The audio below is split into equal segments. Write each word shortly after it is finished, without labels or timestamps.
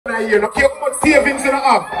You don't care how much savings you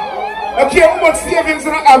have. You care how much savings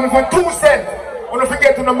you have for 2 cents. You don't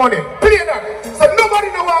forget the money. Play that. So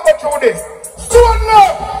nobody know how to through this. Stone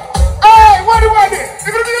love. Hey, what do you want? It's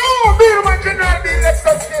going to be you. Be the man general. Be the next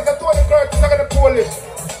upstairs. I told the girl to take the police.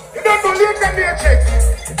 You don't know later than the check.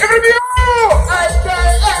 It's going to be you. Hey.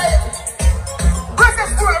 Break the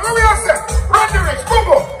school. What we are saying? Run the rich.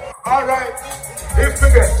 Bumbo. All right. If we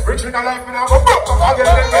get rich in a life, we now go back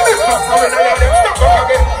again. Then we live up. So we know you have to stop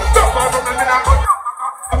again. Stop from them. We now go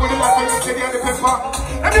I'm with the man when you say the pepper.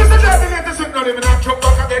 And you say that the latest shit now, they will not jump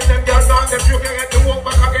back again. Them girls on them, you can get the walk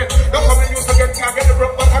back again. Don't come and use again, can't get the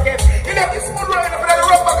broke back again. You know this food right up and the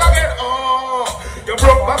rock back again. Oh, you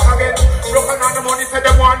broke back again. Broken on the money, said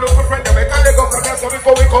them want to look for friend. They better they go from there, so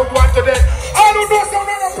before we come to one today. I don't know, so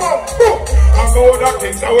none of them. Boom. I know other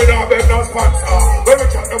things, I will not beg no sponsor. When we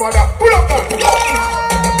chat about that, pull up that.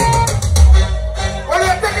 Well,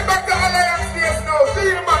 you're taking back the Alliance days now.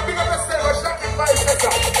 See you, man, big up yourself, a shocking 5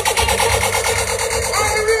 seconds.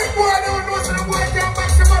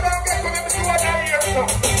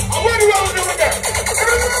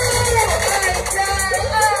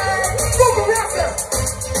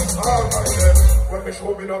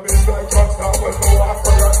 Show me no bitch like Rockstar, but no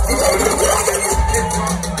after that.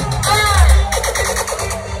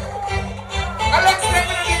 I like to take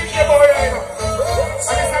the DJ boy right now.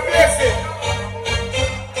 And it's a blessing.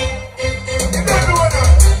 You don't know what now.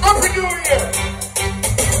 Happy New Year.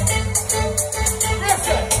 Yes,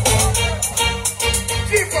 sir.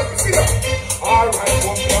 Jesus, see ya. Alright,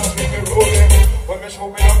 one chance we be rolling. When me show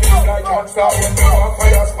me no bitch like Rockstar, when me want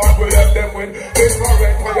fire spark, we let them win. It's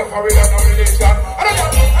alright, fire for it and no religion.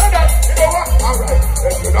 Alright,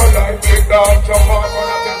 if you don't like big dog, jump on one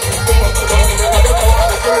of them.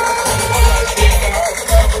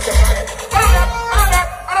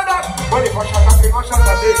 But if I shot a thing, I shot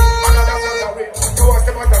a day. Another way. You want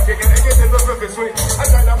to put a thing and get it over the sweet. I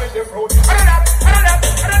try to make the fruit. Another.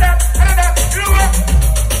 You know what?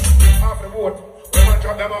 Half the boat. We're going to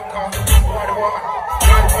drop them up car. Why the one?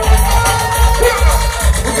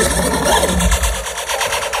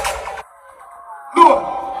 No.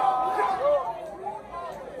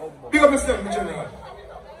 Big up yourself, my general.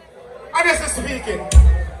 And this is speaking.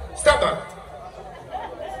 Stop that.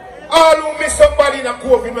 All who miss somebody in a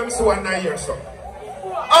COVID when I see 1 9 years, so.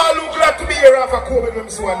 All who glad to be here after COVID when I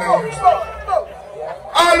see 1 9 years, so.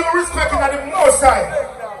 All who respect in the most side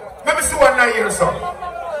when I see 1 9 years, so.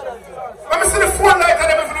 When I see the phone light and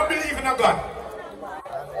them if you don't believe in a God.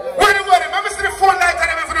 When I see the phone light and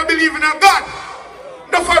them if you don't believe in a God.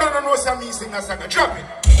 The father don't know some me sing a song. Drop it.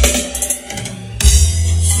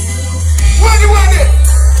 What do you want it?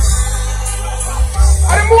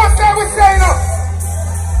 And the most I will say, you know.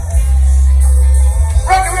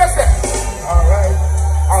 Run the way, say. Alright.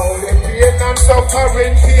 Only pain and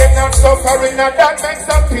suffering, and that makes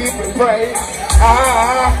some people pray.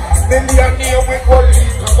 Millionaire with one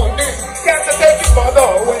little money. Can't take his mother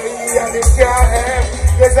away, and it can't have.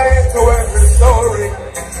 Yes, I am to every story.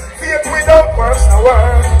 Faith without works, no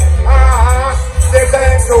word. There's an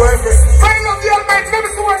end to every. I love the Almighty, let me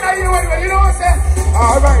see what I hear, you know what I'm saying?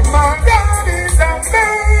 Alright, my God is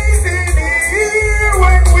amazing here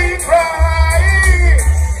when we cry.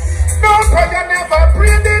 No prayer never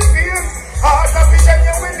breathe in fear. Heart of vision,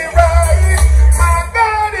 you will be right. My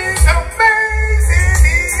God is amazing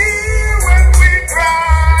here when we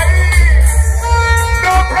cry.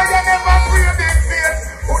 No prayer never breathe in fear.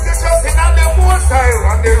 Who the trusting on the most high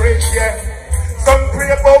on the rich, yeah. Some pray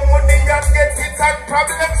about money and get it and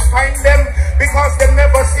problems find them because they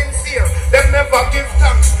never sincere, they never give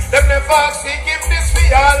thanks, they never say give this for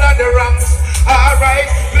all of the ranks. Alright,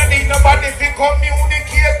 you need nobody to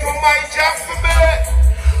communicate to my job for me.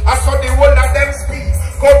 I saw the whole of them speak,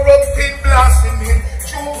 corrupting, blasphemy,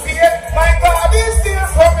 Juviet, my God is there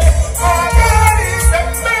for me. My God is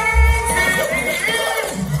amazing.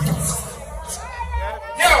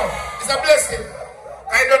 Yo, it's a blessing.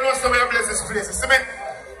 I don't know some of your blessings places. See me?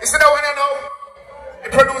 You see that one I know?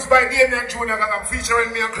 It's produced by Damien Jr. I'm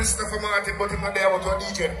featuring me and Christopher Martin, but I'm not there with a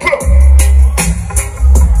DJ. Pull up!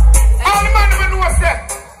 All the man who knows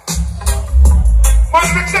that. Man,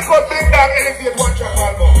 we check out Bling Dog Elevate one track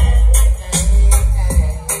album.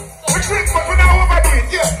 We drink, but we don't overdo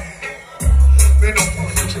it, yeah. Me no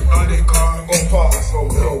push the trip, now they can't go fast, so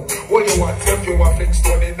yo. What you want, if you want flick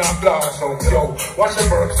stone in that glass, so yo. Watch the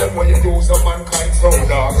works, them when you do some mankind, so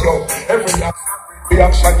dark, yo. Every last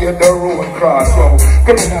Reaction in the road cross slow.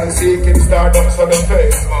 Criminal seeking stardom so the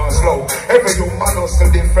face more slow. Every human hustle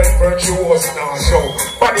different virtuous now show.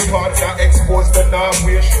 Body parts are exposed to now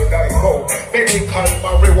where should I go? Medical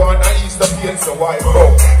marijuana is the pain so I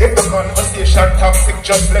go. If the conversation toxic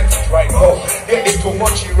just let it right go. They need too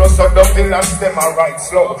much heroes on the villains them are right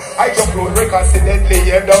slow. I just roll records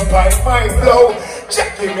accidentally end up by my blow.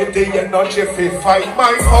 Checking me the energy if we fight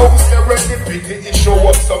my house. The pity it show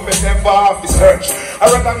up so me never have to search. I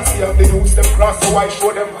rather see how they use them cross so I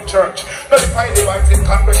show them a church. Notify the right in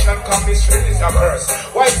congregation chemistry is a verse.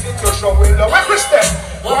 Why is it you showing love every step?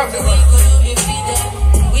 What the we could do feed them?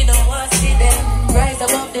 We don't want to see them rise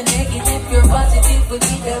above the negative, pure positive we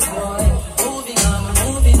keep them boy. Moving on,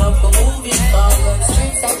 moving up, moving forward.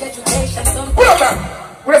 Streets like education, some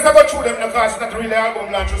we just go through them because it's not really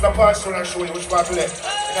album launch, it's a pastoral and show you which part to let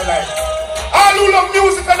in your life. All who love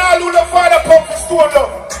music and all who love Father Pump is stone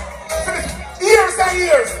love. Years and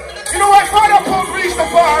years. You know why Father Pump reached the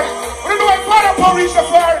far? You know why Father Pump reached the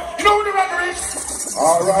far? You know who the run reach?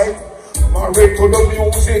 Alright. Married to the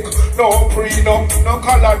music. No prenup, no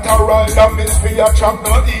collateral damage for your track,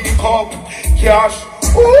 no income. Cash.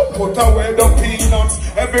 Oh, put away the peanuts.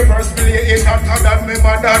 Every verse really is hotter than me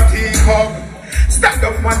mother teacup. Stand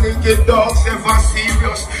up money, get dogs ever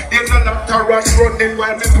serious. There's a lot of rush running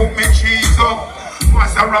while me put me cheese up.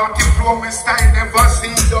 Maserati flow, me style never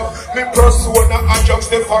seen up. Me persona adjuncts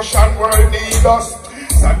the fashion world need us.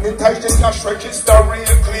 Sanitize the cash register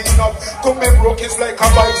real clean up. To me broke is like a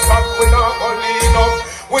bike stand, we not gonna lean up.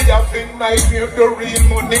 We have in nightmare the real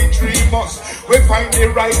money dreamers. We find the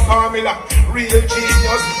right formula, real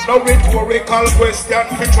genius. No rhetorical question,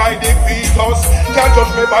 we try to defeat us. Can't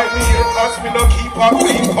judge me by me cause me no keep a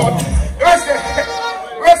clean cut.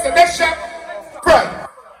 Where's the next shot? Right.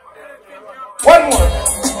 One more.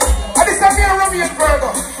 And this is here Romeo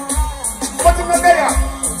Burger. But in the day,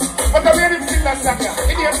 but I made him sing that song here.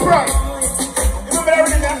 In your pride. You know what I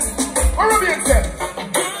really mean? What Romeo said?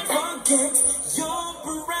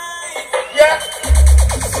 Yeah.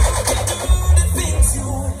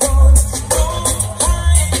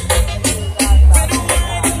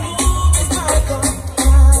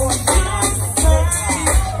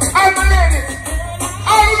 I'm a lady.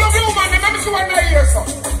 All who love you, man, let me see what I hear, sir.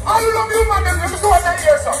 All who love you, man, let me see what I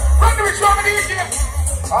hear, sir. Run the rich woman here.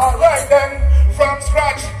 Alright then, from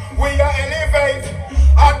scratch, we are elevate.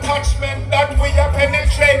 Attachment that we are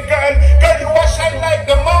penetrate, girl. Girl, you are shine like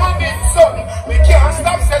the morning sun. We can't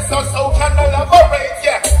stop, say so can elaborate,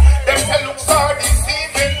 yeah. Them say looks are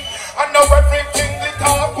deceiving. I know everything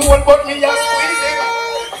little gold, but me are squeezing.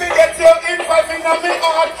 Forget your involving on me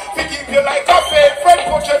heart. To keep you like a fake friend,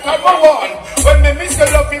 portrait on my wall. When me miss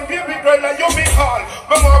your loving baby girl, and you me call.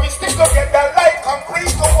 Remember we stick together like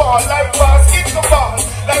concrete to wall, like basket to ball,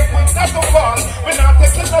 like wings at the ball. We not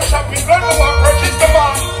taking no shopping, girl, we want purchase the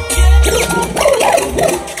ball.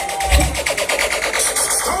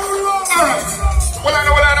 Alright. Well, I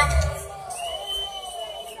know.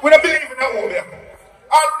 We don't believe in that over there.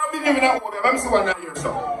 I don't believe in that over there. Let me see what I hear,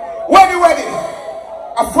 so. Weddy.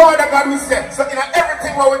 A Father God we say. So in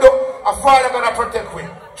everything what we do, a Father God to protect we.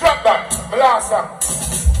 Drop that. My last song.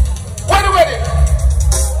 Weddy.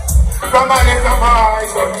 From my name to my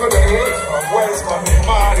son to the hills, from west coming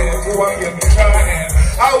morning to what you be trying.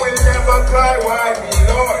 I will never cry, why me,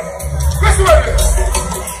 Lord? Listen to this.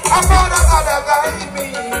 A Father God to guide me.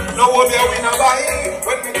 No one there we not buy.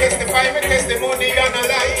 When we testify, me testimony and a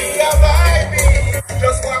lie. Abide me.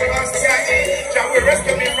 Just walk past the guy. Jah will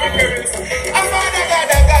rescue me from parents. A Father God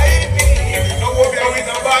to guide me. No one there we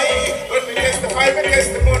not buy. When we testify, me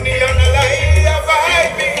testimony and a lie.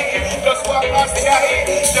 Abide me. Just walk past the guy.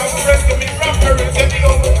 Jah will rescue me from parents and the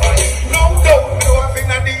overcry. No doubt, me do a thing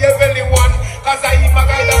that the heavenly one. Cause I am a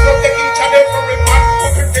guy that protect each and every man.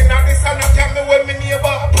 Everything that this and that tell me when me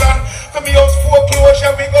neighbor plan. To me house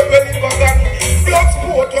foreclosure, we go well in Bagan. Blood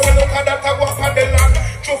sport, when we look at that, I go up on the land.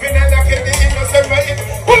 Juvenile, I get the innocent, but it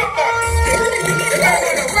pull up that.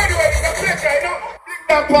 Weddy, it's a pleasure, you know. Bling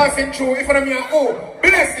that passing through, if I'm here, oh,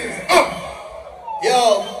 blessings, up.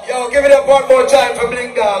 Yo, give it up one more time for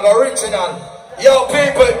Bling Dog, original. Yo,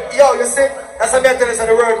 people, you see, that's what I'm telling you,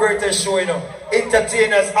 the world greatest show, you know.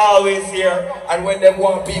 Entertainers always here, and when they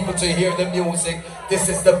want people to hear the music, this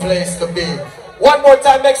is the place to be. One more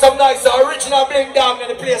time, make some noise, the original Bling Dog in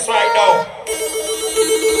the place right now.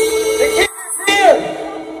 The king is here.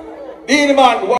 Being man.